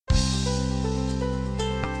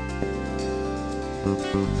Well,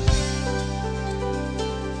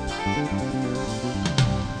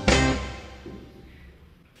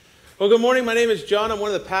 good morning. My name is John. I'm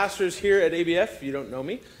one of the pastors here at ABF, if you don't know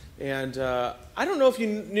me. And I don't know if you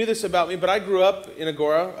knew this about me, but I grew up in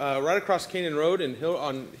Agora, right across Canyon Road in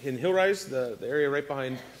Hillrise, the area right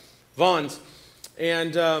behind Vaughn's.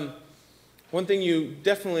 And one thing you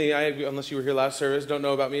definitely, unless you were here last service, don't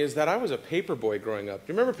know about me is that I was a paper boy growing up.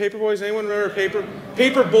 Do you remember paper boys? Anyone remember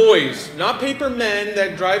paper boys? Not paper men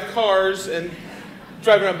that drive cars and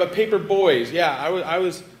drive around, but paper boys. Yeah, I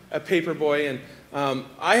was a paper boy, and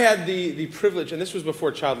I had the privilege, and this was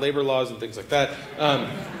before child labor laws and things like that,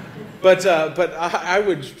 but I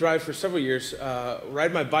would drive for several years,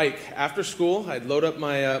 ride my bike after school. I'd load up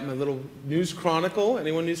my little News Chronicle.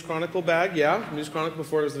 Anyone News Chronicle bag? Yeah, News Chronicle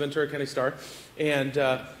before it was the Ventura County Star. And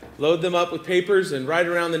load them up with papers and ride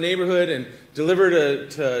around the neighborhood and deliver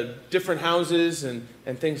to different houses and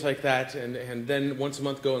things like that. And then once a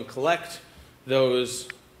month go and collect those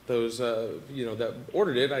that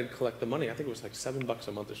ordered it. I'd collect the money. I think it was like $7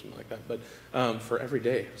 a month or something like that. But for every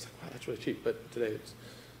day, I was like, wow, that's really cheap. But today it's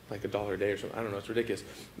like $1 a day or something. I don't know. It's ridiculous.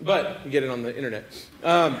 But you get it on the internet.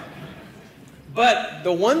 But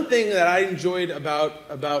the one thing that I enjoyed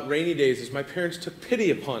about rainy days is my parents took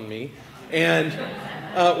pity upon me and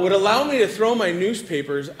would allow me to throw my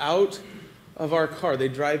newspapers out of our car.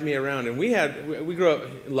 They'd drive me around. And we grew up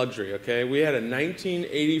in luxury, okay? We had a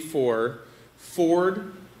 1984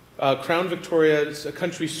 Ford Crown Victoria's a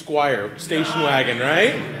country squire station wagon,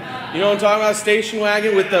 right? You know what I'm talking about? Station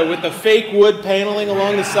wagon with the fake wood paneling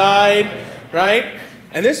along the side, right?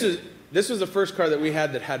 And this was the first car that we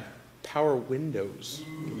had that had power windows.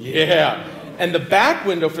 Yeah. And the back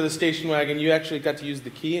window for the station wagon, you actually got to use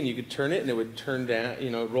the key and you could turn it and it would turn down,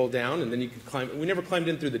 roll down, and then you could climb. We never climbed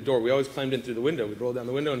in through the door. We always climbed in through the window. We'd roll down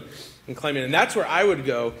the window and climb in. And that's where I would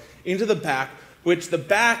go, into the back, which the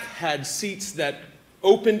back had seats that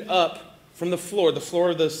opened up from the floor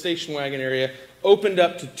of the station wagon area, opened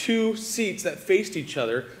up to two seats that faced each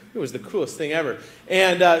other. It was the coolest thing ever.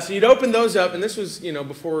 And so you'd open those up, and this was,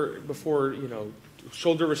 before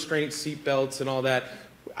shoulder restraints, seat belts, and all that.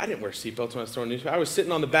 I didn't wear seat belts when I was throwing newspapers. I was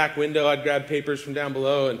sitting on the back window. I'd grab papers from down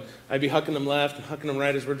below, and I'd be hucking them left and hucking them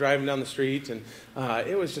right as we're driving down the street. And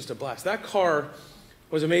it was just a blast. That car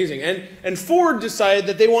was amazing. And Ford decided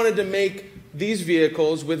that they wanted to make these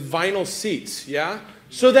vehicles with vinyl seats, yeah?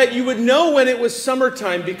 So that you would know when it was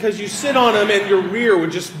summertime because you sit on them and your rear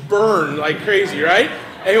would just burn like crazy, right?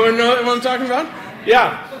 Anyone know what I'm talking about?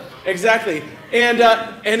 Yeah, exactly. And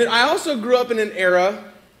I also grew up in an era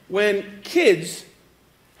when kids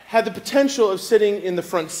had the potential of sitting in the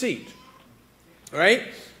front seat, right?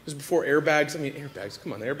 It was before airbags. Airbags,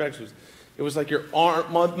 come on, it was like your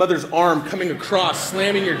mother's arm coming across,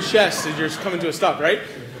 slamming your chest as you're coming to a stop, right?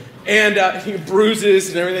 And bruises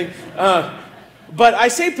and everything. But I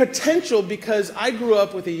say potential because I grew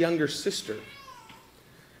up with a younger sister.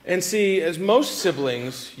 And see, as most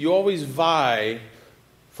siblings, you always vie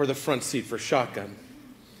for the front seat, for shotgun.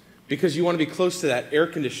 Because you want to be close to that air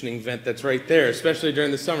conditioning vent that's right there, especially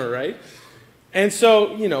during the summer, right? And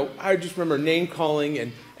so, I just remember name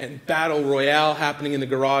calling and battle royale happening in the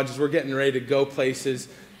garage as we're getting ready to go places.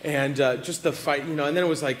 And just the fight, and then it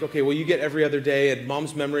was like, okay, well, you get every other day, and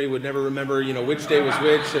Mom's memory would never remember, which day was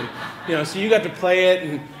which, and, so you got to play it,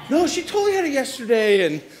 and, no, she totally had it yesterday,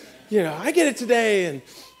 and, I get it today,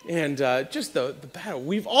 and just the battle.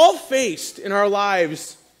 We've all faced in our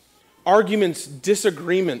lives arguments,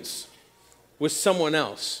 disagreements with someone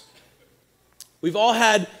else. We've all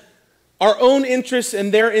had our own interests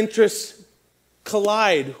and their interests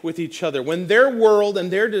collide with each other. When their world and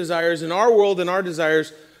their desires and our world and our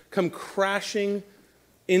desires come crashing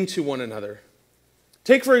into one another.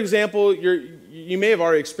 Take, for example, you may have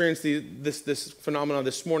already experienced this phenomenon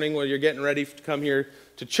this morning when you're getting ready to come here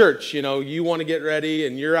to church. You want to get ready,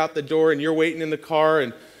 and you're out the door, and you're waiting in the car,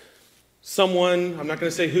 and someone, I'm not going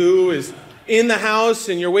to say who, is in the house,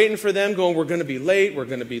 and you're waiting for them, going, we're going to be late,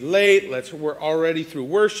 we're already through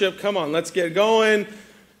worship, come on, let's get going.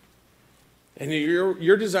 And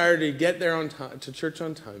your desire to get there on time, to church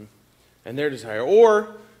on time, and their desire.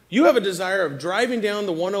 Or you have a desire of driving down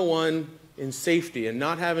the 101 in safety and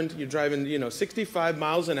not having to, you're driving, 65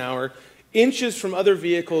 miles an hour, inches from other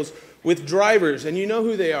vehicles with drivers, and you know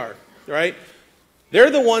who they are, right? They're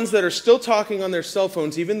the ones that are still talking on their cell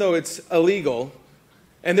phones, even though it's illegal,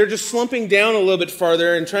 and they're just slumping down a little bit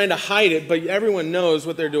farther and trying to hide it, but everyone knows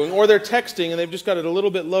what they're doing. Or they're texting, and they've just got it a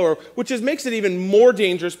little bit lower, which makes it even more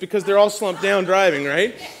dangerous because they're all slumped down driving,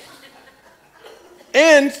 right?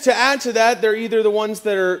 And to add to that, they're either the ones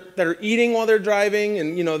that are eating while they're driving,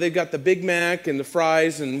 and they've got the Big Mac and the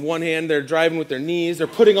fries in one hand. They're driving with their knees. They're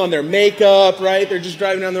putting on their makeup, right? They're just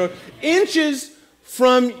driving down the road, inches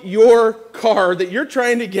from your car that you're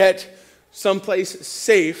trying to get someplace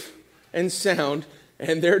safe and sound,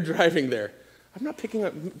 and they're driving there. I'm not picking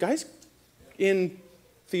up guys in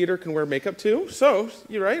theater can wear makeup too. So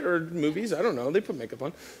you're right, or movies. I don't know. They put makeup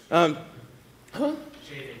on.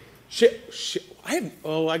 Shaving.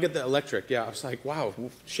 I get the electric. Yeah, I was like, wow,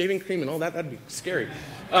 shaving cream and all that, that'd be scary.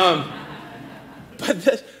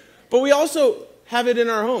 But we also have it in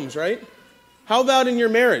our homes, right? How about in your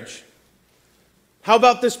marriage? How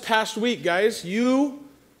about this past week, guys? You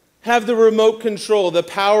have the remote control, the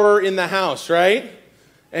power in the house, right?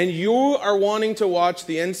 And you are wanting to watch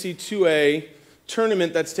the NC2A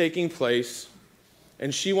tournament that's taking place,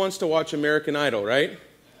 and she wants to watch American Idol, right?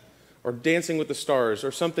 Or Dancing with the Stars,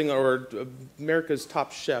 or something, or America's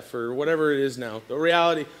Top Chef, or whatever it is now, the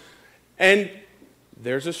reality. And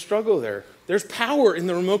there's a struggle there. There's power in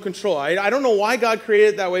the remote control. I don't know why God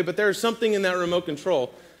created it that way, but there's something in that remote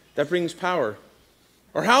control that brings power.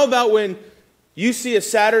 Or how about when you see a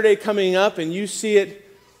Saturday coming up and you see it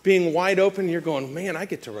being wide open, and you're going, man, I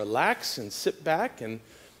get to relax and sit back, and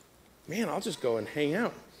man, I'll just go and hang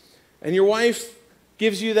out. And your wife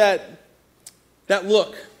gives you that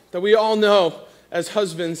look that we all know as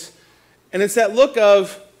husbands. And it's that look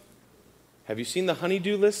of, have you seen the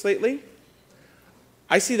honey-do list lately?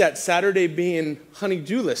 I see that Saturday being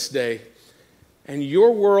honey-do list day, and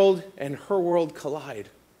your world and her world collide.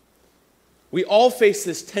 We all face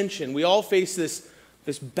this tension. We all face this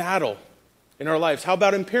battle in our lives. How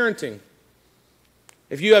about in parenting?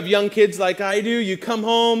 If you have young kids like I do, you come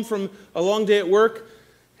home from a long day at work,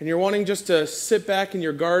 and you're wanting just to sit back in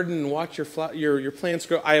your garden and watch your plants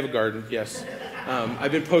grow. I have a garden, yes.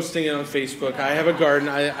 I've been posting it on Facebook. I have a garden.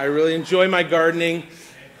 I really enjoy my gardening.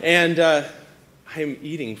 And I'm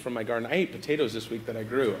eating from my garden. I ate potatoes this week that I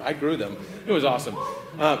grew. I grew them. It was awesome.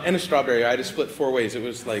 And a strawberry. I had to split 4 ways. It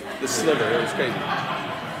was like the sliver. It was crazy.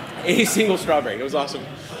 A single strawberry. It was awesome.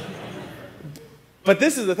 But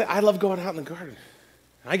this is the thing. I love going out in the garden.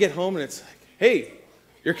 I get home and it's like, hey,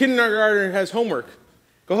 your kindergartner has homework.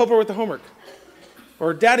 Go help her with the homework.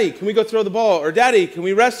 Or, Daddy, can we go throw the ball? Or, Daddy, can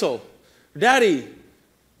we wrestle? Or, Daddy,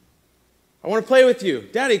 I want to play with you.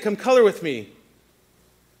 Daddy, come color with me.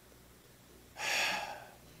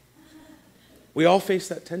 We all face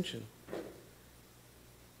that tension,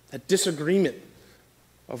 that disagreement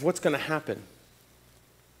of what's going to happen.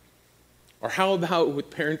 Or how about with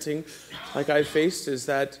parenting, like I faced, is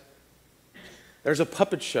that there's a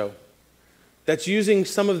puppet show that's using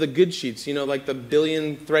some of the good sheets, like the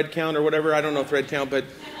billion thread count or whatever. I don't know thread count, but,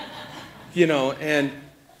 and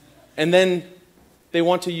then they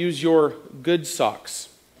want to use your good socks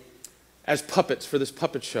as puppets for this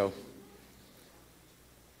puppet show.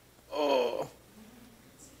 Oh.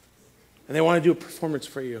 And they want to do a performance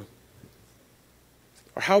for you.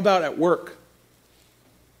 Or how about at work?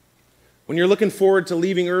 When you're looking forward to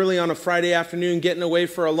leaving early on a Friday afternoon, getting away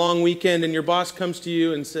for a long weekend, and your boss comes to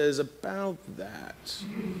you and says, about that,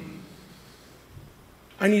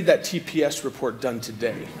 I need that TPS report done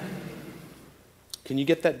today. Can you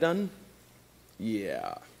get that done?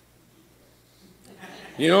 Yeah.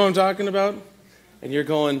 You know what I'm talking about? And you're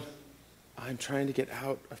going, I'm trying to get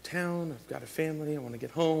out of town. I've got a family. I want to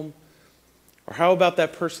get home. Or how about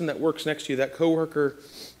that person that works next to you, that coworker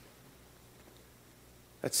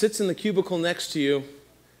that sits in the cubicle next to you,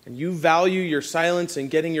 and you value your silence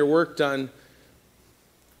and getting your work done,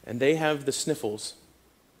 and they have the sniffles.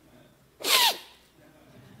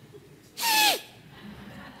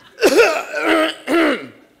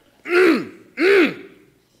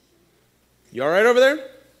 You all right over there?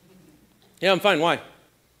 Yeah, I'm fine. Why?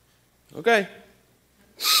 Okay.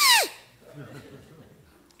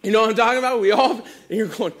 You know what I'm talking about? We all, and you're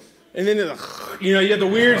going, and then you have the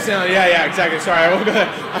weird sound. Yeah, exactly. Sorry, I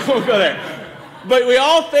won't go there. But we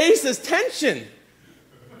all face this tension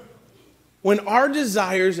when our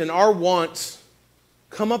desires and our wants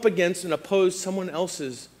come up against and oppose someone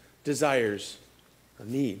else's desires or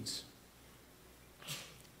needs.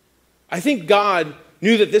 I think God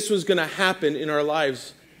knew that this was going to happen in our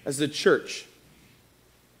lives as the church.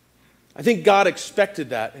 I think God expected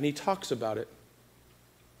that, and he talks about it.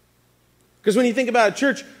 Because when you think about a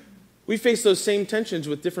church, we face those same tensions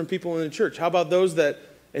with different people in the church. How about those that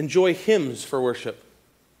enjoy hymns for worship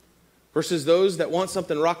versus those that want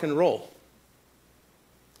something rock and roll?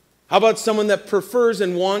 How about someone that prefers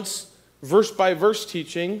and wants verse-by-verse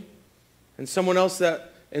teaching and someone else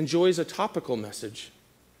that enjoys a topical message?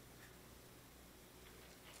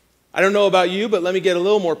 I don't know about you, but let me get a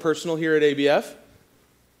little more personal here at ABF.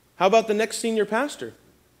 How about the next senior pastor?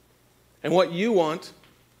 And what you want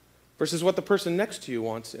versus what the person next to you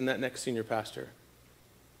wants in that next senior pastor.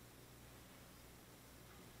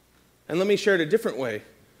 And let me share it a different way.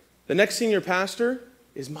 The next senior pastor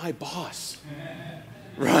is my boss.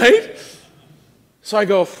 Right? So I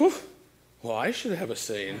go, whew, well, I should have a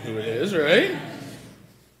say in who it is, right?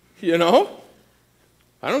 You know?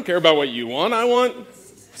 I don't care about what you want. I want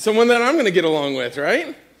someone that I'm going to get along with,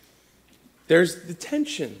 right? There's the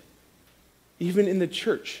tension, even in the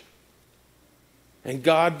church. And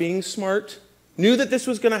God, being smart, knew that this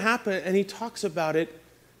was going to happen, and he talks about it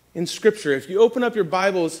in Scripture. If you open up your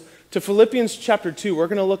Bibles to Philippians chapter 2, we're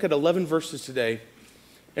going to look at 11 verses today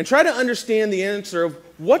and try to understand the answer of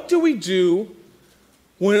what do we do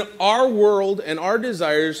when our world and our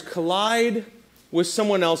desires collide with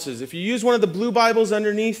someone else's. If you use one of the blue Bibles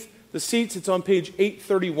underneath the seats, it's on page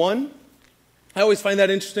 831. I always find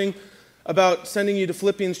that interesting about sending you to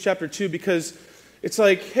Philippians chapter 2 because it's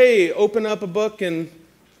like, hey, open up a book and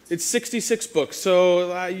it's 66 books.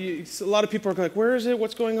 So a lot of people are like, where is it?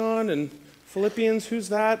 What's going on? And Philippians, who's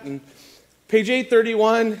that? And page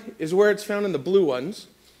 831 is where it's found in the blue ones.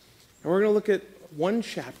 And we're going to look at one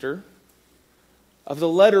chapter of the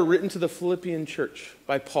letter written to the Philippian church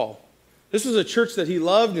by Paul. This was a church that he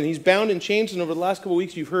loved, and he's bound in chains, and over the last couple of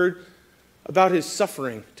weeks you've heard about his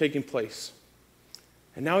suffering taking place.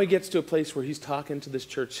 And now he gets to a place where he's talking to this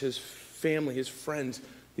church, his family, his friends,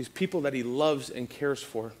 these people that he loves and cares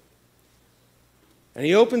for. And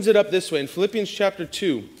he opens it up this way in Philippians chapter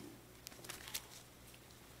 2,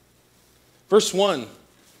 verse 1.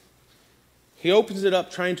 He opens it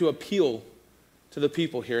up trying to appeal to the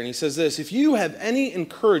people here. And he says this, if you have any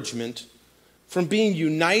encouragement from being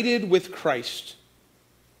united with Christ,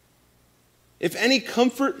 if any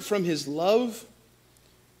comfort from his love,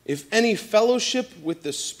 if any fellowship with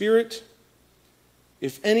the Spirit,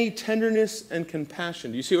 if any tenderness and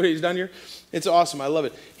compassion. Do you see what he's done here? It's awesome. I love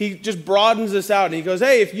it. He just broadens this out and he goes,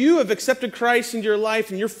 hey, if you have accepted Christ into your life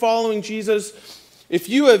and you're following Jesus, if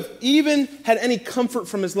you have even had any comfort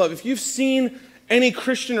from his love, if you've seen any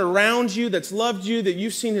Christian around you that's loved you, that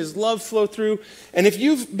you've seen his love flow through, and if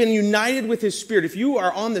you've been united with his Spirit, if you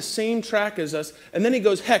are on the same track as us, and then he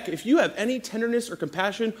goes, heck, if you have any tenderness or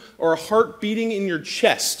compassion or a heart beating in your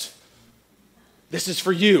chest, this is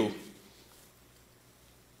for you.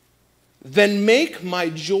 Then make my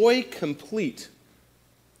joy complete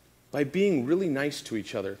by being really nice to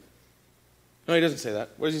each other. No, he doesn't say that.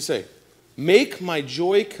 What does he say? Make my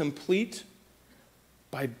joy complete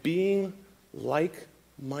by being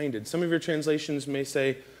like-minded. Some of your translations may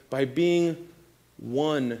say, by being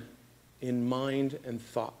one in mind and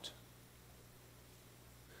thought.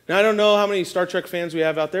 Now, I don't know how many Star Trek fans we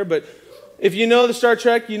have out there, but if you know the Star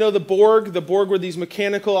Trek, you know the Borg. The Borg were these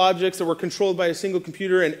mechanical objects that were controlled by a single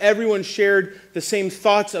computer, and everyone shared the same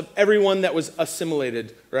thoughts of everyone that was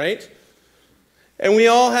assimilated, right? And we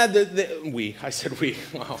all had I said we.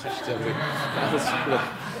 Wow, I said we.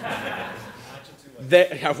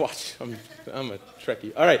 I watch. I'm a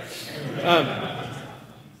Trekkie. All right.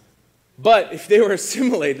 But if they were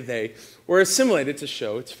assimilated, it's a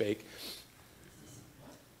show, it's fake.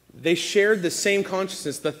 They shared the same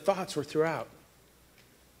consciousness. The thoughts were throughout.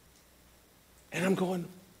 And I'm going,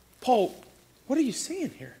 Paul, what are you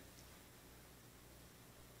saying here?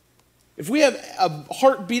 If we have a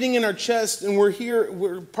heart beating in our chest and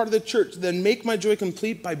we're part of the church, then make my joy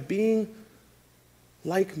complete by being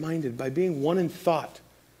like-minded, by being one in thought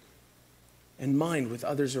and mind with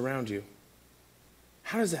others around you.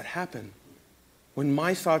 How does that happen? When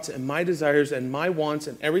my thoughts and my desires and my wants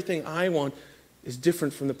and everything I want is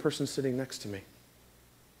different from the person sitting next to me.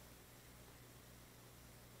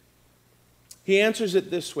 He answers it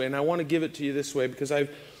this way, and I want to give it to you this way because I've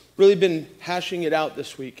really been hashing it out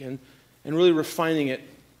this week and really refining it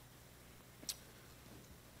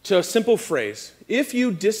to a simple phrase. If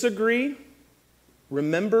you disagree,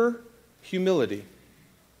 remember humility.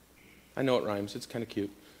 I know it rhymes. It's kind of cute.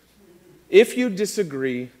 If you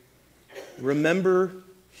disagree, remember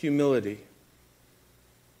humility.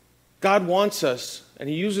 God wants us, and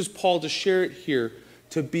he uses Paul to share it here,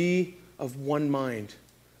 to be of one mind.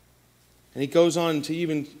 And he goes on to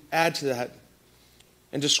even add to that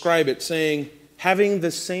and describe it, saying, having the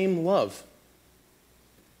same love.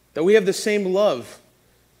 That we have the same love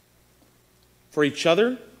for each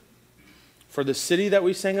other, for the city that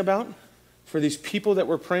we sang about, for these people that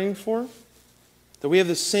we're praying for. That we have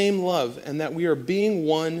the same love and that we are being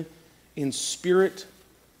one in spirit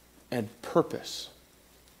and purpose.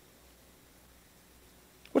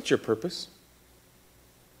 What's your purpose?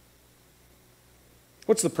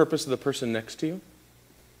 What's the purpose of the person next to you?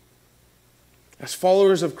 As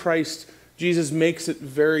followers of Christ, Jesus makes it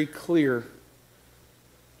very clear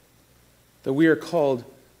that we are called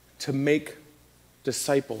to make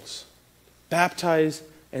disciples, baptize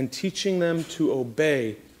and teaching them to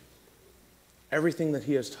obey everything that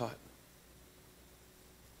he has taught.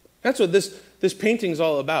 That's what this painting is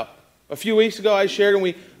all about. A few weeks ago I shared,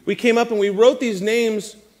 and we came up and we wrote these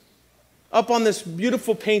names up on this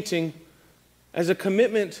beautiful painting as a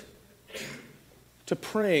commitment to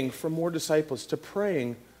praying for more disciples, to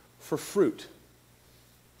praying for fruit.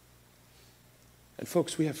 And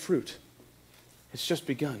folks, we have fruit. It's just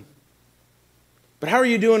begun. But how are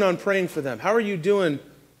you doing on praying for them? How are you doing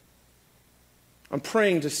on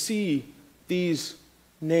praying to see these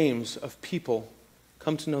names of people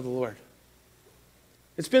come to know the Lord?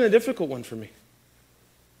 It's been a difficult one for me.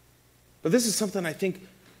 But this is something I think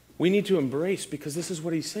we need to embrace, because this is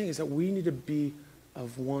what he's saying, is that we need to be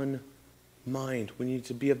of one mind. We need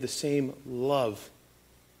to be of the same love.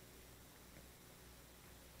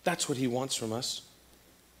 That's what he wants from us.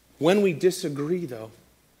 When we disagree, though,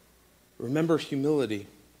 remember humility.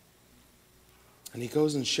 And he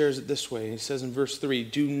goes and shares it this way. He says in verse 3,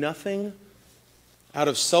 "Do nothing out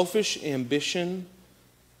of selfish ambition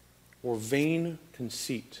or vain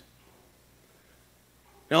conceit."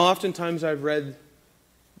 Now, oftentimes I've read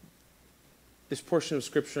this portion of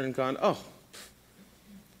Scripture and gone, oh,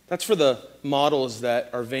 that's for the models that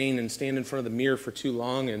are vain and stand in front of the mirror for too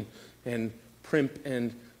long and primp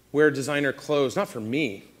and wear designer clothes. Not for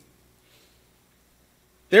me.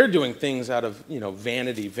 They're doing things out of,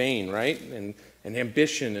 vanity, vain, right? And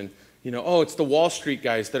ambition and, it's the Wall Street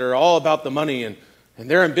guys that are all about the money and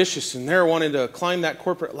they're ambitious and they're wanting to climb that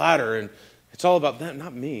corporate ladder and it's all about them,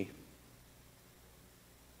 not me.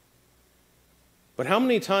 But how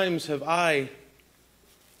many times have I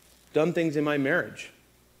done things in my marriage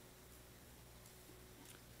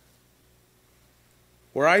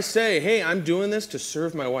where I say, hey, I'm doing this to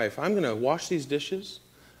serve my wife. I'm going to wash these dishes.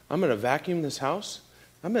 I'm going to vacuum this house.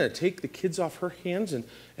 I'm going to take the kids off her hands and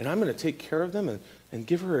I'm going to take care of them and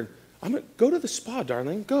give her, I'm going to go to the spa,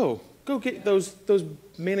 darling. Go get those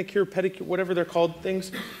manicure, pedicure, whatever they're called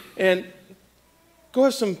things, and go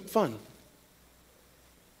have some fun.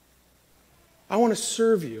 I want to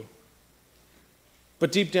serve you.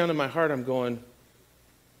 But deep down in my heart, I'm going,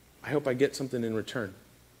 I hope I get something in return.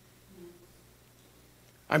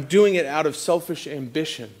 I'm doing it out of selfish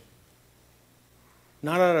ambition,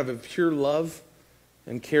 not out of a pure love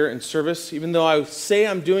and care and service. Even though I say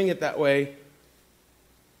I'm doing it that way,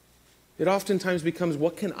 it oftentimes becomes,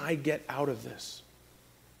 what can I get out of this?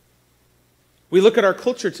 We look at our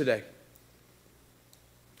culture today,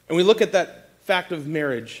 and we look at that fact of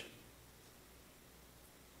marriage,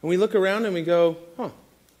 and we look around and we go,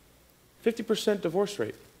 50% divorce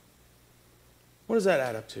rate. What does that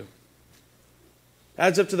add up to? It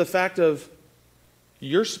adds up to the fact of,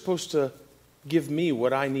 you're supposed to give me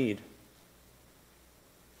what I need.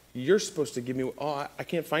 You're supposed to give me, I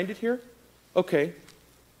can't find it here? Okay,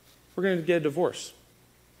 we're going to get a divorce.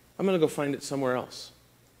 I'm going to go find it somewhere else.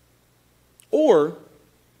 Or,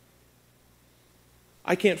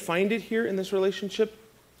 I can't find it here in this relationship,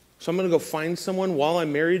 so I'm going to go find someone while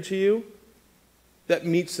I'm married to you that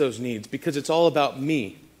meets those needs, because it's all about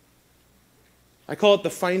me. I call it the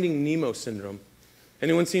Finding Nemo syndrome.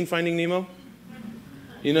 Anyone seen Finding Nemo?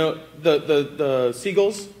 The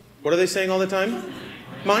seagulls, what are they saying all the time?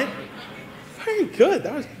 Mine? Very good.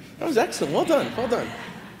 That was excellent. Well done. Well done.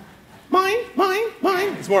 Mine.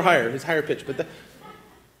 It's higher pitch, but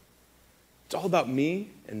it's all about me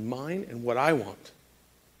and mine and what I want.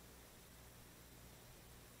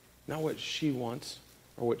 Not what she wants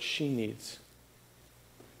or what she needs.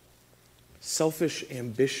 Selfish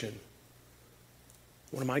ambition.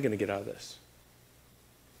 What am I going to get out of this?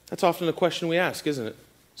 That's often a question we ask, isn't it?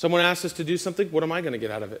 Someone asks us to do something, what am I going to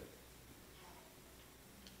get out of it?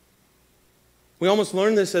 We almost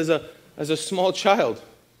learn this as a small child.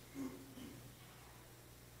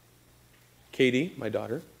 Katie, my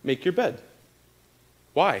daughter, make your bed.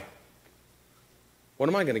 Why? What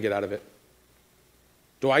am I going to get out of it?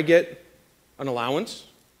 Do I get an allowance?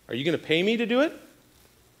 Are you going to pay me to do it?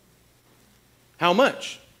 How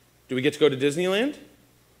much? Do we get to go to Disneyland?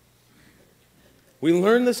 We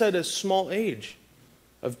learn this at a small age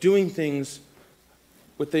of doing things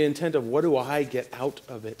with the intent of, what do I get out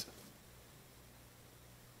of it?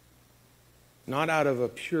 Not out of a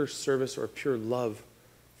pure service or pure love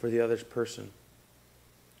for the other person.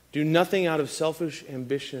 Do nothing out of selfish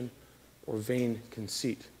ambition or vain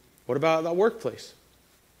conceit. What about the workplace?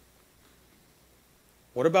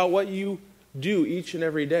 What about what you do each and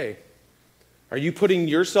every day? Are you putting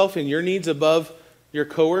yourself and your needs above your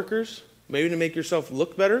coworkers, maybe to make yourself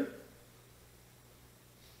look better?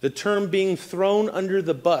 The term being thrown under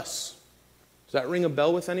the bus. Does that ring a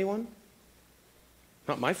bell with anyone?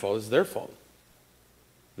 Not my fault, it's their fault.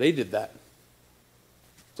 They did that.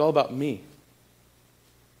 It's all about me.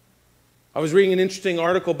 I was reading an interesting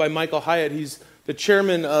article by Michael Hyatt. He's the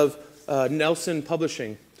chairman of Thomas Nelson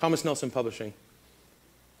Publishing.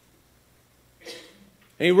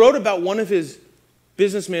 And he wrote about one of his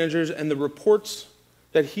business managers and the reports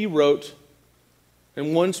that he wrote,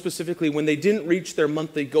 and one specifically when they didn't reach their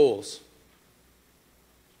monthly goals.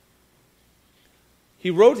 He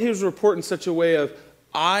wrote his report in such a way of,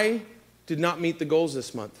 I did not meet the goals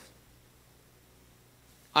this month.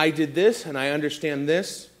 I did this and I understand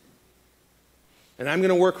this, and I'm going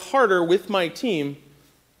to work harder with my team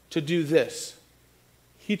to do this.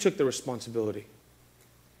 He took the responsibility.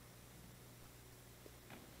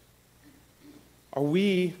 Are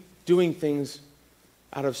we doing things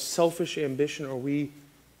out of selfish ambition, or are we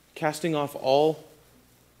casting off all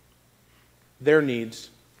their needs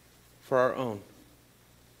for our own?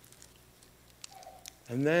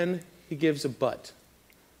 And then he gives a but.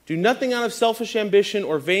 Do nothing out of selfish ambition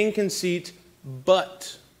or vain conceit,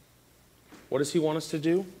 but what does he want us to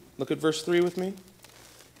do? Look at verse 3 with me.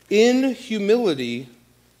 In humility,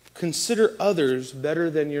 consider others better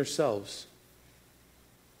than yourselves.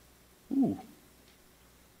 Ooh.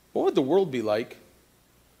 What would the world be like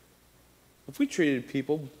if we treated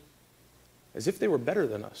people as if they were better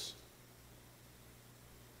than us?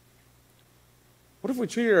 What if we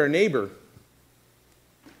treated our neighbor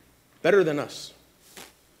better than us?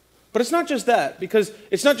 But it's not just that, because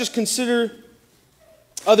it's not just consider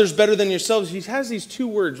others better than yourselves. He has these two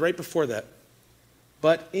words right before that.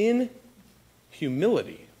 But in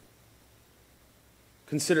humility,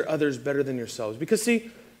 consider others better than yourselves. Because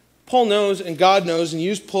see, Paul knows and God knows and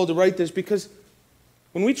used Paul to write this, because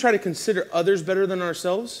when we try to consider others better than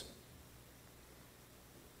ourselves,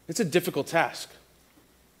 it's a difficult task.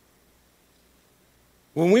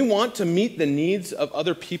 When we want to meet the needs of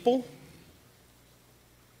other people,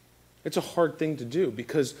 it's a hard thing to do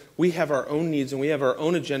because we have our own needs and we have our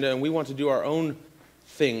own agenda and we want to do our own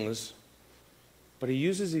things. But he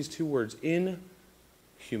uses these two words, in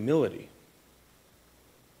humility.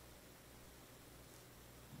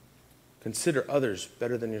 Consider others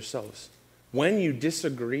better than yourselves. When you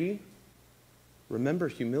disagree, remember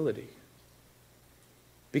humility.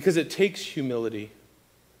 Because it takes humility.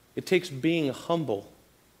 It takes being humble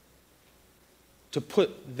to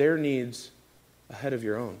put their needs ahead of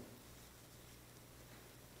your own.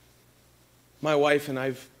 My wife, and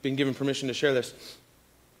I've been given permission to share this,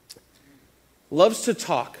 loves to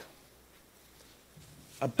talk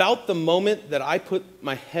about the moment that I put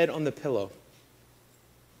my head on the pillow.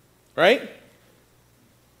 Right? If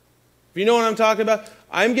you know what I'm talking about,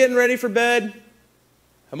 I'm getting ready for bed.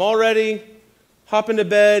 I'm all ready. Hop into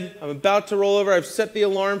bed. I'm about to roll over. I've set the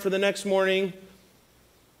alarm for the next morning.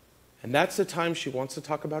 And that's the time she wants to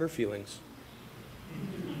talk about her feelings.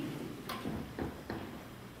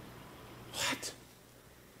 What?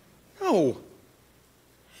 No.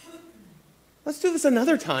 Let's do this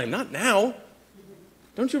another time, not now.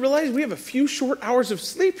 Don't you realize we have a few short hours of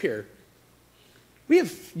sleep here? We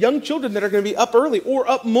have young children that are going to be up early or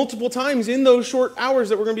up multiple times in those short hours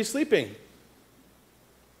that we're going to be sleeping.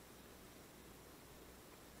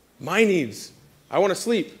 My needs, I want to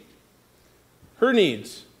sleep. Her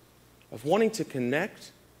needs of wanting to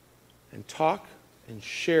connect and talk and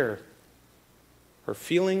share her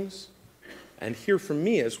feelings and hear from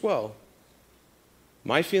me as well.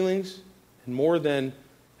 My feelings and more than,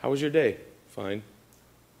 how was your day? Fine.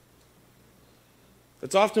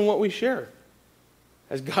 That's often what we share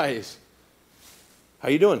as guys. How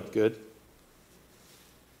you doing? Good.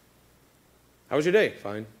 How was your day?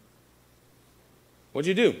 Fine. What'd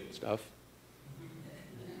you do? Stuff.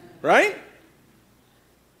 Right?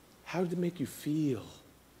 How did it make you feel?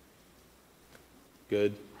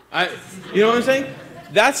 Good. You know what I'm saying?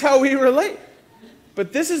 That's how we relate.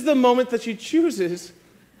 But this is the moment that she chooses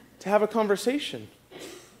to have a conversation.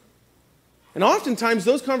 And oftentimes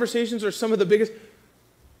those conversations are some of the biggest.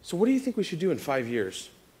 So what do you think we should do in 5 years?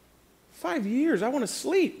 5 years? I want to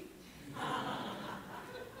sleep.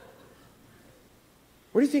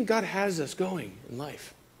 Where do you think God has us going in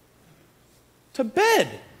life? To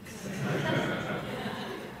bed.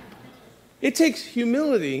 It takes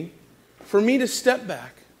humility for me to step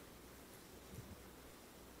back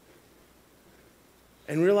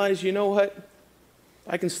and realize, you know what?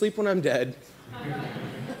 I can sleep when I'm dead.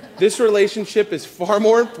 This relationship is far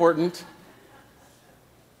more important.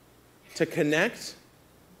 To connect,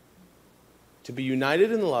 to be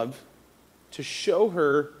united in love, to show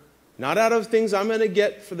her, not out of things I'm going to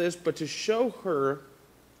get for this, but to show her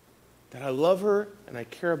that I love her and I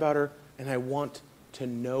care about her and I want to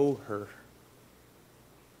know her.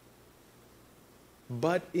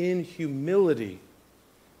 But in humility,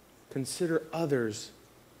 consider others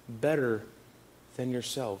better than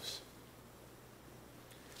yourselves.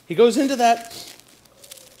 He goes into that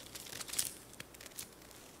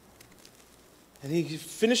and he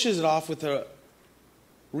finishes it off with a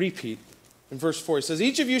repeat. In verse 4, he says,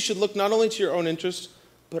 each of you should look not only to your own interests,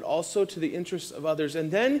 but also to the interests of others. And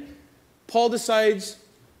then Paul decides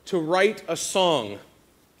to write a song.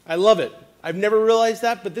 I love it. I've never realized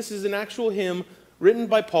that, but this is an actual hymn written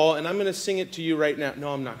by Paul, and I'm going to sing it to you right now.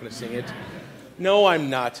 No, I'm not going to sing it. No, I'm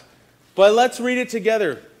not. But let's read it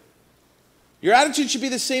together. Your attitude should be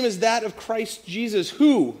the same as that of Christ Jesus,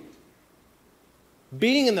 who,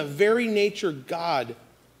 being in the very nature God,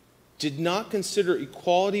 did not consider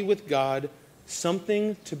equality with God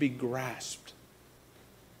something to be grasped.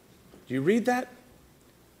 Do you read that?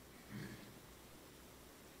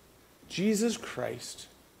 Jesus Christ,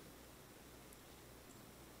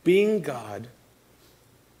 being God,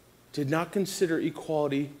 did not consider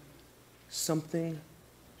equality something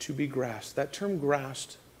to be grasped. That term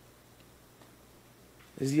grasped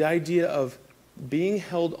is the idea of being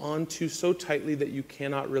held onto so tightly that you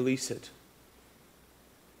cannot release it.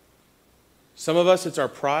 Some of us, it's our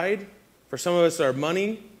pride. For some of us, our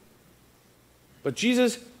money. But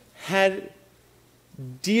Jesus had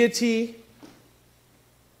deity,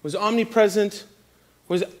 was omnipresent,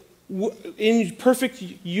 was in perfect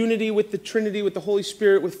unity with the Trinity, with the Holy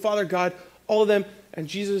Spirit, with Father God, all of them. And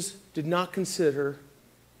Jesus did not consider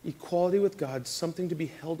equality with God something to be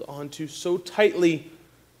held onto so tightly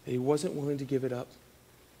that he wasn't willing to give it up.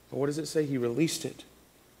 But what does it say? He released it.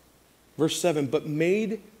 Verse 7, but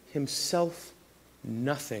made himself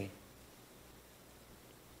nothing,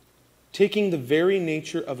 taking the very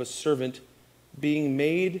nature of a servant, being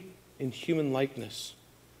made in human likeness.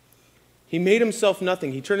 He made himself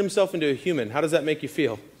nothing. He turned himself into a human. How does that make you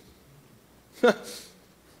feel?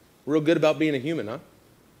 Real good about being a human, huh?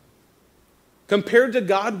 Compared to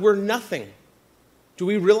God, we're nothing. Do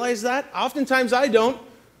we realize that? Oftentimes I don't.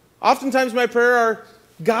 Oftentimes my prayer are,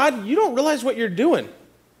 God, you don't realize what you're doing.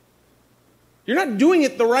 You're not doing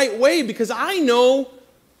it the right way because I know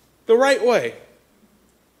the right way.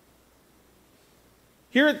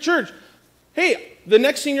 Here at church, hey, the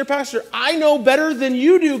next senior pastor, I know better than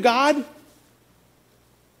you do, God.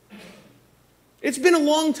 It's been a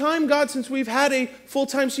long time, God, since we've had a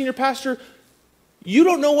full-time senior pastor. You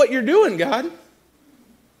don't know what you're doing, God.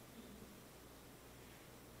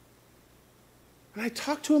 And I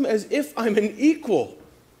talk to him as if I'm an equal,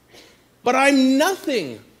 but I'm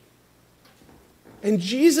nothing. And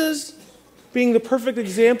Jesus, being the perfect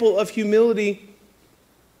example of humility,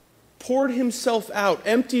 poured himself out,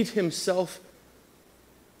 emptied himself,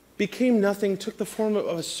 became nothing, took the form of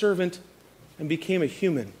a servant, and became a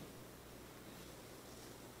human.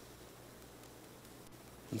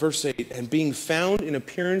 Verse 8, and being found in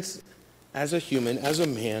appearance as a human, as a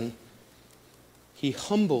man, he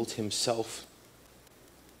humbled himself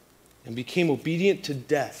and became obedient to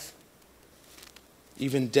death,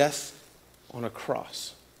 even death on a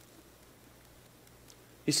cross.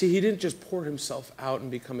 You see, he didn't just pour himself out and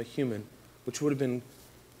become a human, which would have been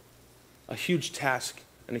a huge task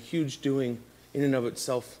and a huge doing in and of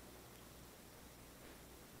itself.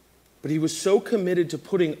 But he was so committed to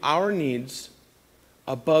putting our needs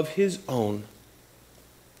above his own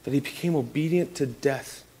that he became obedient to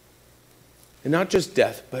death. And not just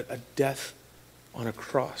death, but a death on a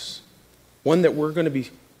cross. One that we're going to be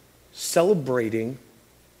celebrating,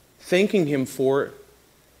 thanking him for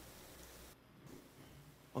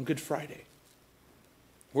on Good Friday.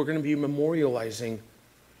 We're going to be memorializing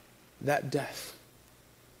that death.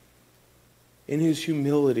 In his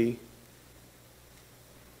humility,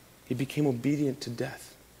 he became obedient to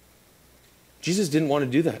death. Jesus didn't want to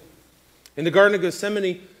do that. In the Garden of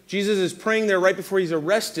Gethsemane, Jesus is praying there right before he's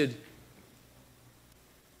arrested.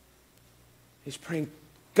 He's praying,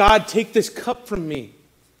 God, take this cup from me.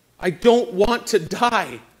 I don't want to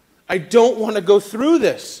die. I don't want to go through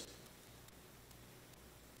this.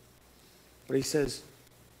 But he says,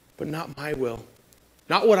 but not my will.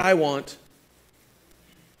 Not what I want,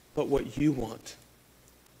 but what you want.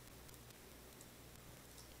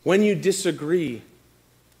 When you disagree,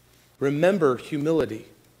 remember humility.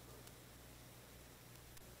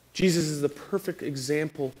 Jesus is the perfect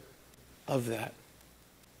example of that.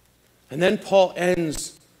 And then Paul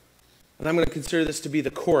ends, and I'm going to consider this to be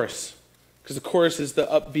the chorus, because the chorus is the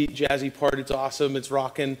upbeat, jazzy part. It's awesome. It's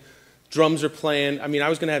rocking. Drums are playing. I mean, I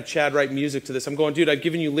was going to have Chad write music to this. I'm going, dude, I've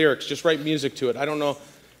given you lyrics. Just write music to it. I don't know.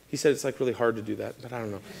 He said it's like really hard to do that, but I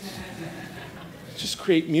don't know. Just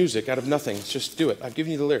create music out of nothing. Just do it. I've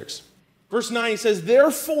given you the lyrics. Verse 9, he says,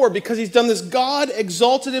 therefore, because he's done this, God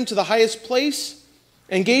exalted him to the highest place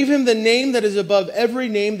and gave him the name that is above every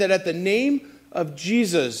name, that at the name of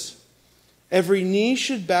Jesus, every knee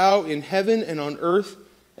should bow in heaven and on earth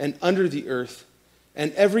and under the earth,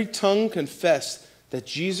 and every tongue confess that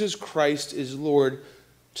Jesus Christ is Lord,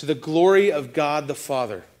 to the glory of God the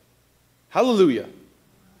Father. Hallelujah.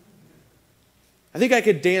 I think I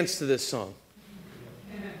could dance to this song.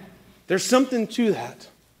 There's something to that.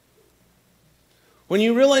 When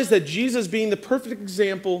you realize that Jesus, being the perfect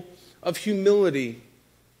example of humility,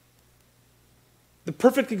 the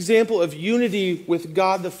perfect example of unity with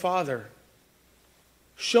God the Father,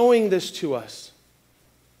 showing this to us,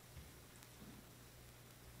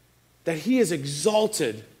 that he is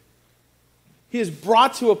exalted. He is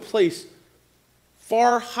brought to a place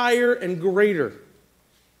far higher and greater.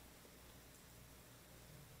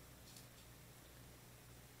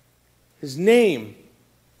 His name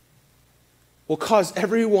will cause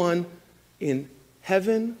everyone in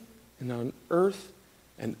heaven and on earth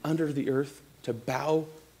and under the earth to bow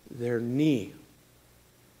their knee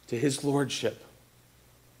to his lordship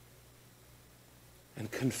and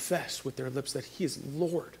confess with their lips that he is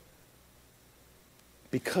Lord,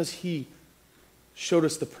 because he showed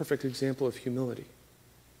us the perfect example of humility.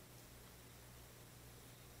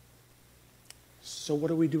 So what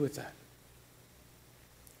do we do with that?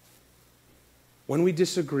 When we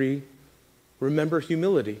disagree, remember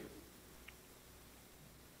humility.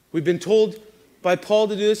 We've been told by Paul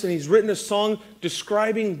to do this, and he's written a song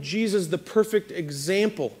describing Jesus, the perfect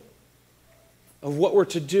example of what we're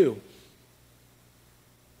to do.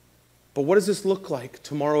 But what does this look like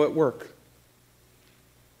tomorrow at work?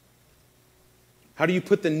 How do you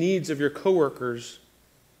put the needs of your coworkers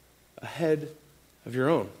ahead of your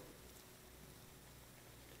own?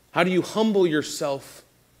 How do you humble yourself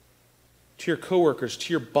to your coworkers,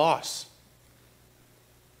 to your boss?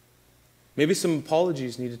 Maybe some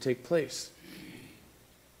apologies need to take place.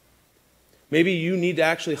 Maybe you need to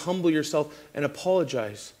actually humble yourself and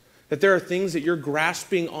apologize. That there are things that you're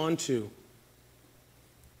grasping onto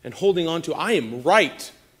and holding onto. I am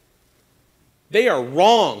right. They are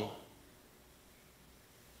wrong.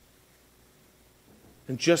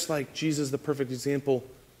 And just like Jesus, the perfect example,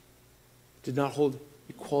 did not hold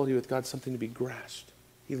equality with God something to be grasped.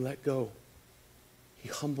 He let go. He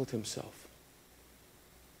humbled himself.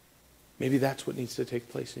 Maybe that's what needs to take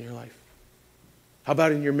place in your life. How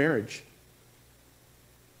about in your marriage?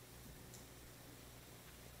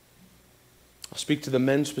 I'll speak to the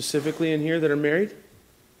men specifically in here that are married.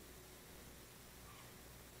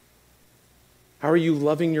 How are you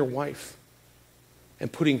loving your wife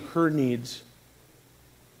and putting her needs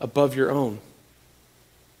above your own?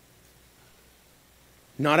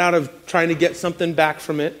 Not out of trying to get something back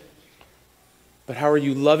from it, but how are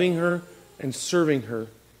you loving her and serving her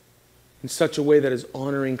in such a way that is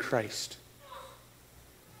honoring Christ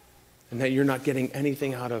and that you're not getting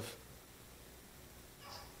anything out of?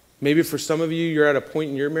 Maybe for some of you, you're at a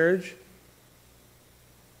point in your marriage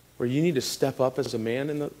where you need to step up as a man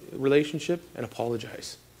in the relationship and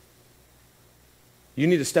apologize. You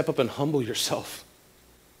need to step up and humble yourself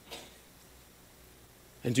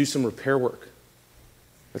and do some repair work.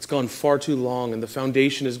 It's gone far too long, and the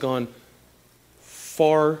foundation has gone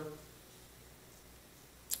far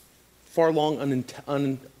long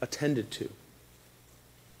unattended to.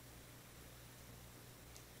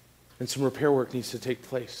 And some repair work needs to take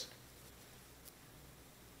place.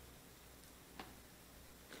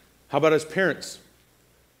 How about as parents?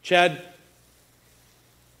 Chad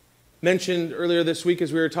mentioned earlier this week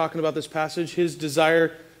as we were talking about this passage, his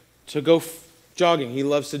desire to go jogging. He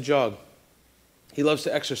loves to jog. He loves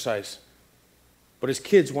to exercise. But his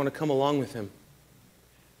kids want to come along with him.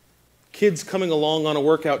 Kids coming along on a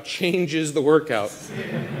workout changes the workout,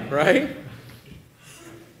 right?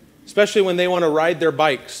 Especially when they want to ride their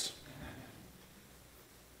bikes.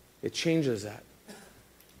 It changes that.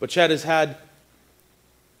 But Chad has had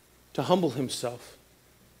to humble himself.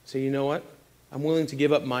 Say, you know what? I'm willing to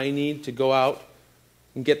give up my need to go out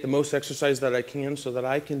and get the most exercise that I can so that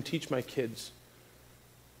I can teach my kids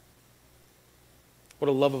what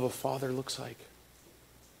a love of a father looks like.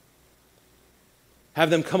 Have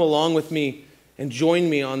them come along with me and join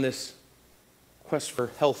me on this quest for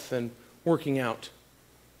health and working out,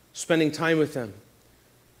 spending time with them.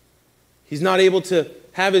 He's not able to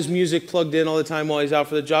have his music plugged in all the time while he's out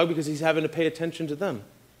for the jog because he's having to pay attention to them.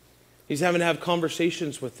 He's having to have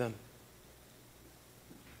conversations with them.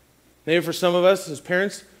 Maybe for some of us as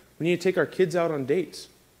parents, we need to take our kids out on dates.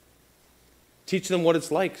 Teach them what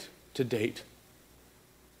it's like to date.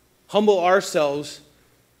 Humble ourselves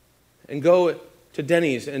and go to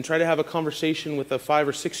Denny's and try to have a conversation with a 5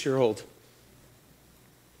 or 6-year-old.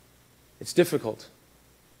 It's difficult.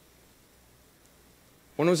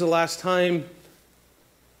 When was the last time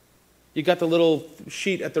you got the little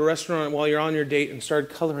sheet at the restaurant while you're on your date and started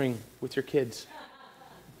coloring with your kids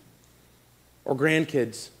or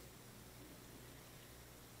grandkids?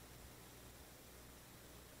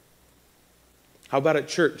 How about at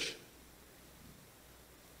church?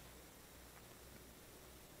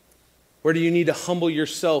 Where do you need to humble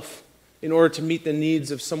yourself in order to meet the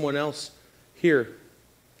needs of someone else here?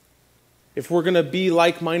 If we're going to be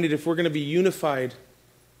like-minded, if we're going to be unified,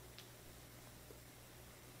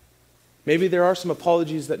 maybe there are some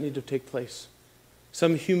apologies that need to take place,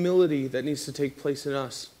 some humility that needs to take place in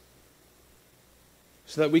us,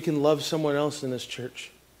 so that we can love someone else in this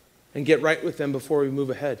church and get right with them before we move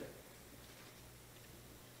ahead.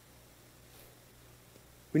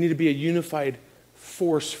 We need to be a unified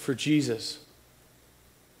force for Jesus.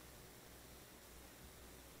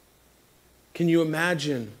 Can you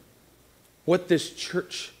imagine what this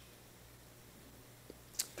church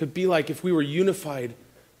could be like if we were unified,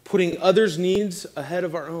 putting others' needs ahead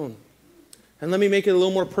of our own? And let me make it a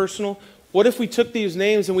little more personal. What if we took these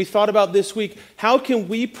names and we thought about this week, how can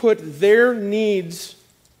we put their needs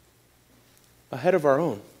ahead of our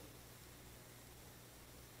own?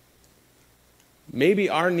 Maybe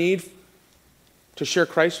our need to share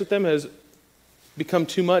Christ with them has become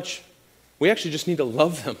too much. We actually just need to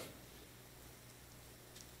love them.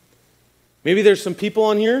 Maybe there's some people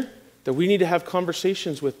on here that we need to have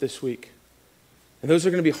conversations with this week. And those are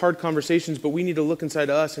going to be hard conversations, but we need to look inside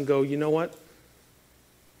of us and go, you know what?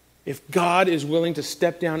 If God is willing to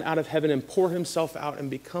step down out of heaven and pour himself out and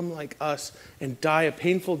become like us and die a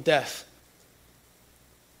painful death,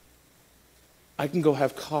 I can go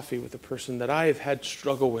have coffee with a person that I have had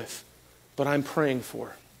struggle with, but I'm praying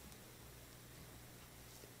for.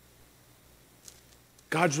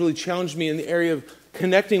 God's really challenged me in the area of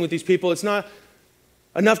connecting with these people. It's not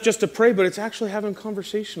enough just to pray, but it's actually having a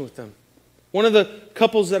conversation with them. One of the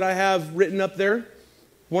couples that I have written up there,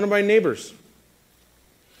 one of my neighbors.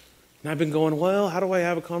 And I've been going, well, how do I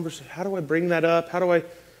have a conversation? How do I bring that up? How do I...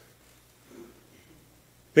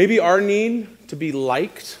 Maybe our need to be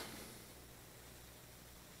liked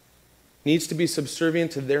needs to be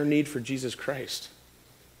subservient to their need for Jesus Christ.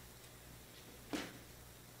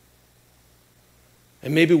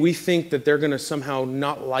 And maybe we think that they're going to somehow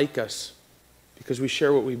not like us because we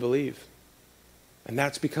share what we believe. And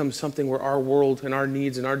that's become something where our world and our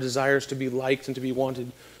needs and our desires to be liked and to be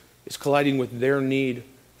wanted is colliding with their need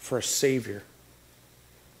for a Savior.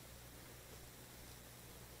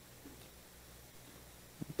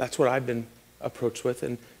 That's what I've been approached with.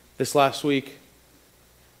 And this last week,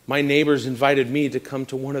 my neighbors invited me to come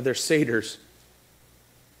to one of their seders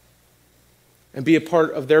and be a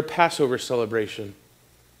part of their Passover celebration.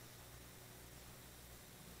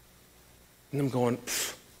 And I'm going,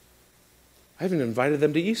 I haven't invited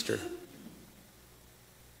them to Easter,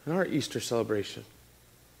 and our Easter celebration.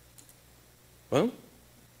 Well,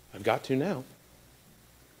 I've got to now.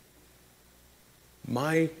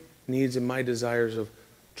 My needs and my desires of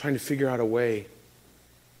trying to figure out a way,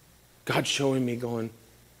 God's showing me going,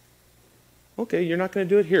 okay, you're not going to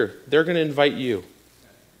do it here. They're going to invite you.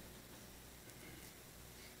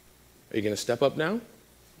 Are you going to step up now?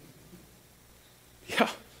 Yeah.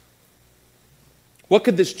 What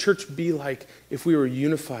could this church be like if we were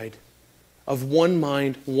unified, of one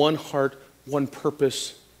mind, one heart, one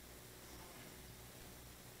purpose?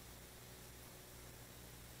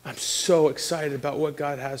 I'm so excited about what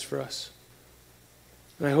God has for us.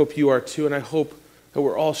 And I hope you are too. And I hope that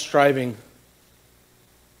we're all striving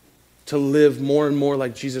to live more and more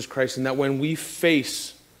like Jesus Christ. And that when we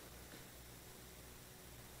face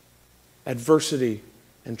adversity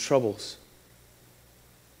and troubles,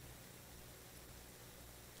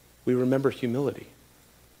 we remember humility.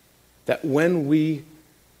 That when we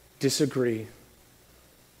disagree,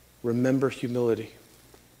 remember humility.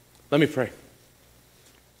 Let me pray.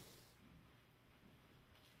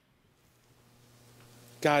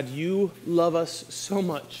 God, you love us so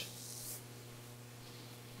much.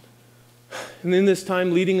 And in this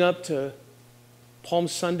time leading up to Palm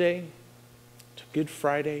Sunday, to Good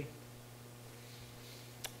Friday,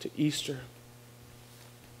 to Easter,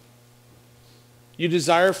 you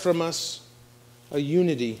desire from us a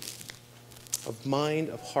unity of mind,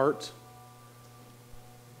 of heart.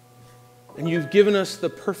 And you've given us the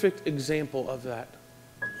perfect example of that.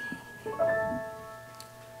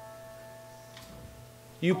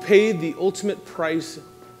 You paid the ultimate price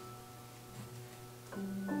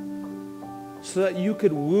so that you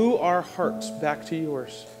could woo our hearts back to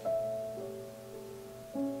yours.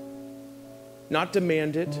 Not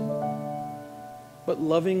demand it, but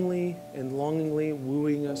lovingly and longingly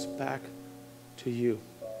wooing us back to you.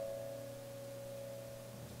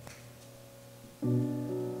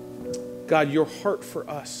 God, your heart for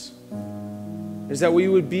us is that we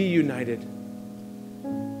would be united,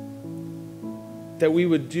 that we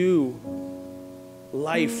would do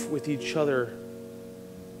life with each other,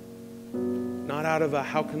 not out of a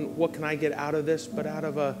what can I get out of this, but out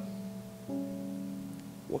of a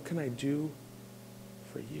what can I do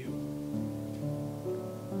for you?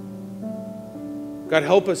 God,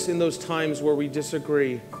 help us in those times where we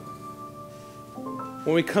disagree,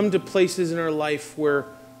 when we come to places in our life where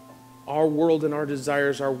our world and our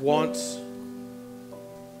desires, our wants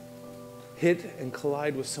hit and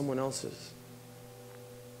collide with someone else's.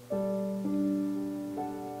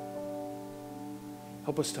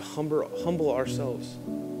 Help us to humble ourselves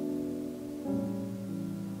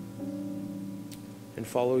and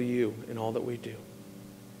follow you in all that we do.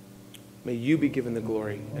 May you be given the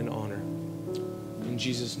glory and honor. In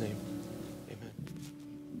Jesus' name, amen.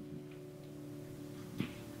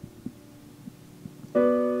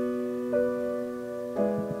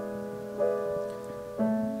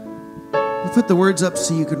 We put the words up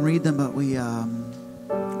so you can read them, but we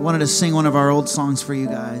wanted to sing one of our old songs for you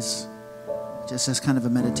guys, just as kind of a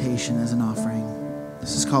meditation, as an offering.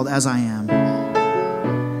 This is called As I Am.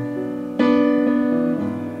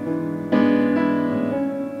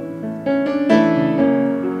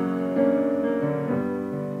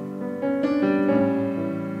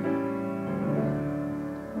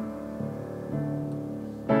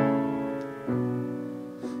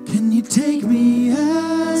 Can you take me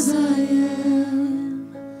as I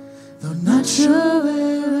am, though not sure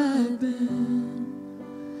where I've been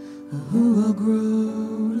or who I'll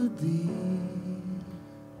grow to be?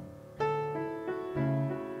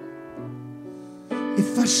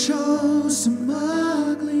 If I show some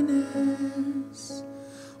ugliness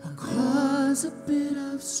or cause a bit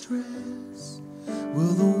of stress,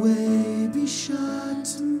 will the way be shut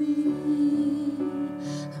to me?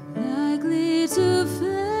 I'm likely to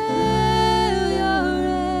fail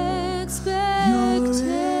your expectation.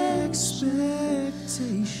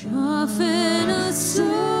 Often a source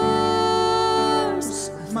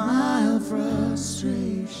of mild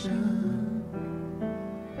frustration.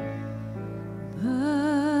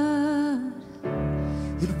 But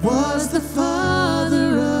It was the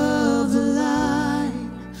Father of the light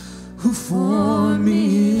who formed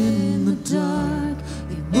me in the dark.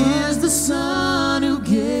 It is the Son who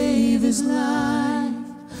gave his life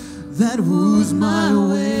that woos my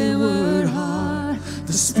wayward heart.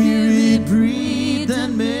 The Spirit breathed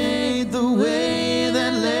and made the way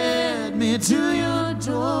that led me to your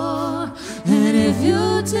door. And if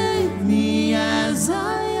you take me as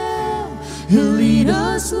I am, he'll lead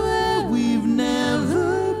us where we've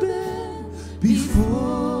never been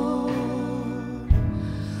before.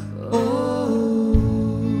 Oh,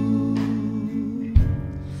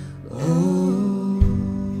 oh,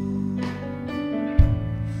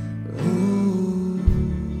 oh.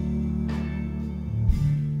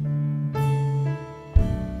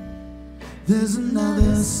 There's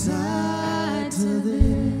another side to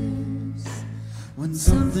this. When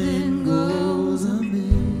something goes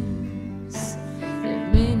amiss,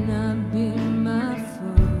 it may not be my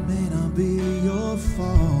fault. may not be your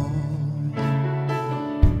fault.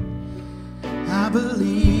 I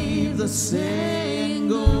believe the saying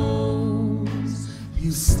goes,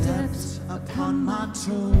 you stepped upon my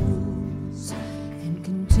toes And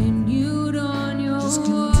continued on your just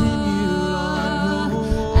continued on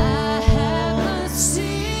your I have a serious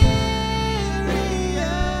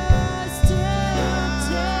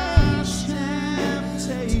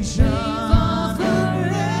temptation. Fall for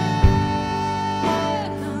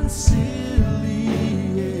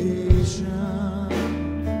reconciliation.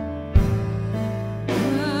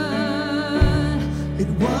 It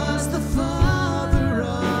was the Father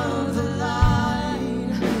of the light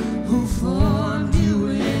who formed you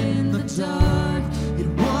in the dark. It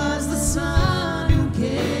was the Son who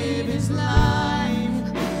gave his life,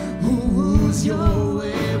 who woos your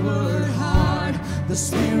wayward heart. The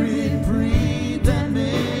Spirit breathed and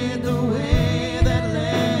made the way that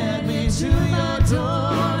led me to your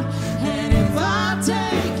door. And if I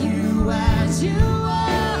take you as you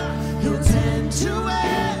are, he'll tend to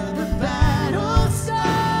where the battle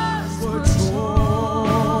stars were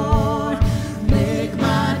torn. Make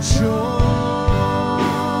my joy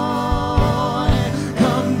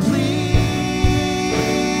complete.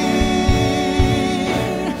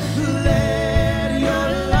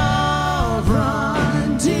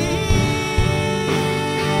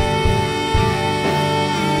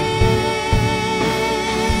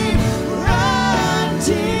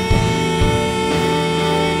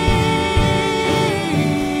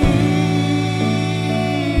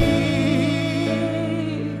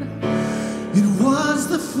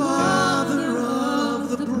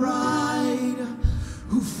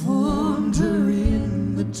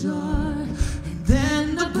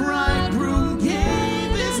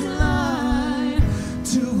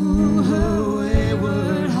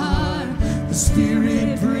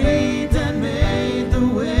 Spirit breathed and made the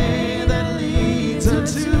way that leads her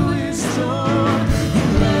to his throne. He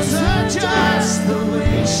loves her just the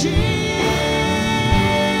way she is.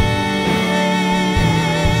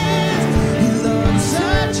 He loves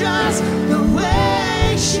her just the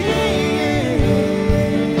way she is.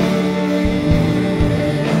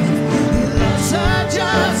 He loves her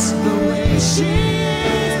just the way she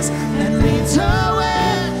is and leads her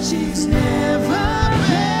where she's never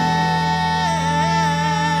been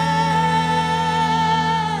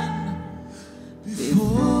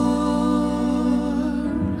before.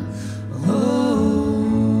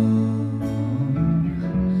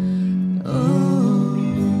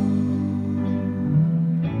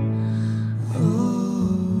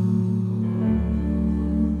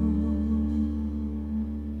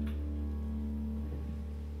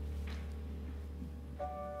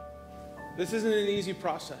 This isn't an easy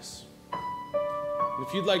process.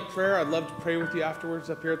 If you'd like prayer, I'd love to pray with you afterwards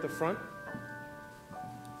up here at the front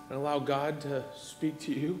and allow God to speak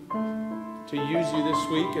to you, to use you this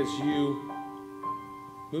week as you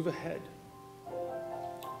move ahead,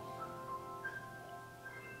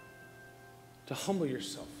 to humble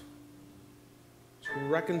yourself, to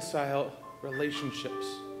reconcile relationships,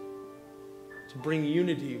 to bring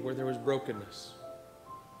unity where there was brokenness.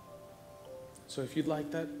 So if you'd like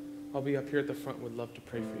that, I'll be up here at the front. Would love to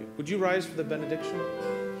pray for you. Would you rise for the benediction?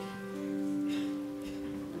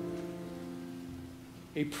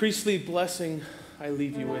 A priestly blessing I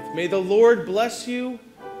leave you with. May the Lord bless you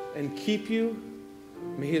and keep you.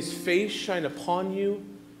 May his face shine upon you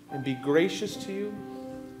and be gracious to you.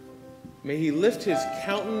 May he lift his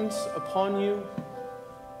countenance upon you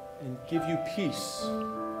and give you peace.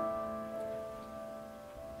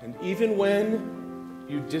 And even when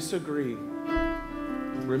you disagree,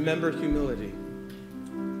 remember humility.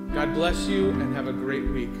 God bless you and have a great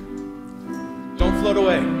week. Don't float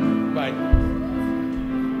away. Bye.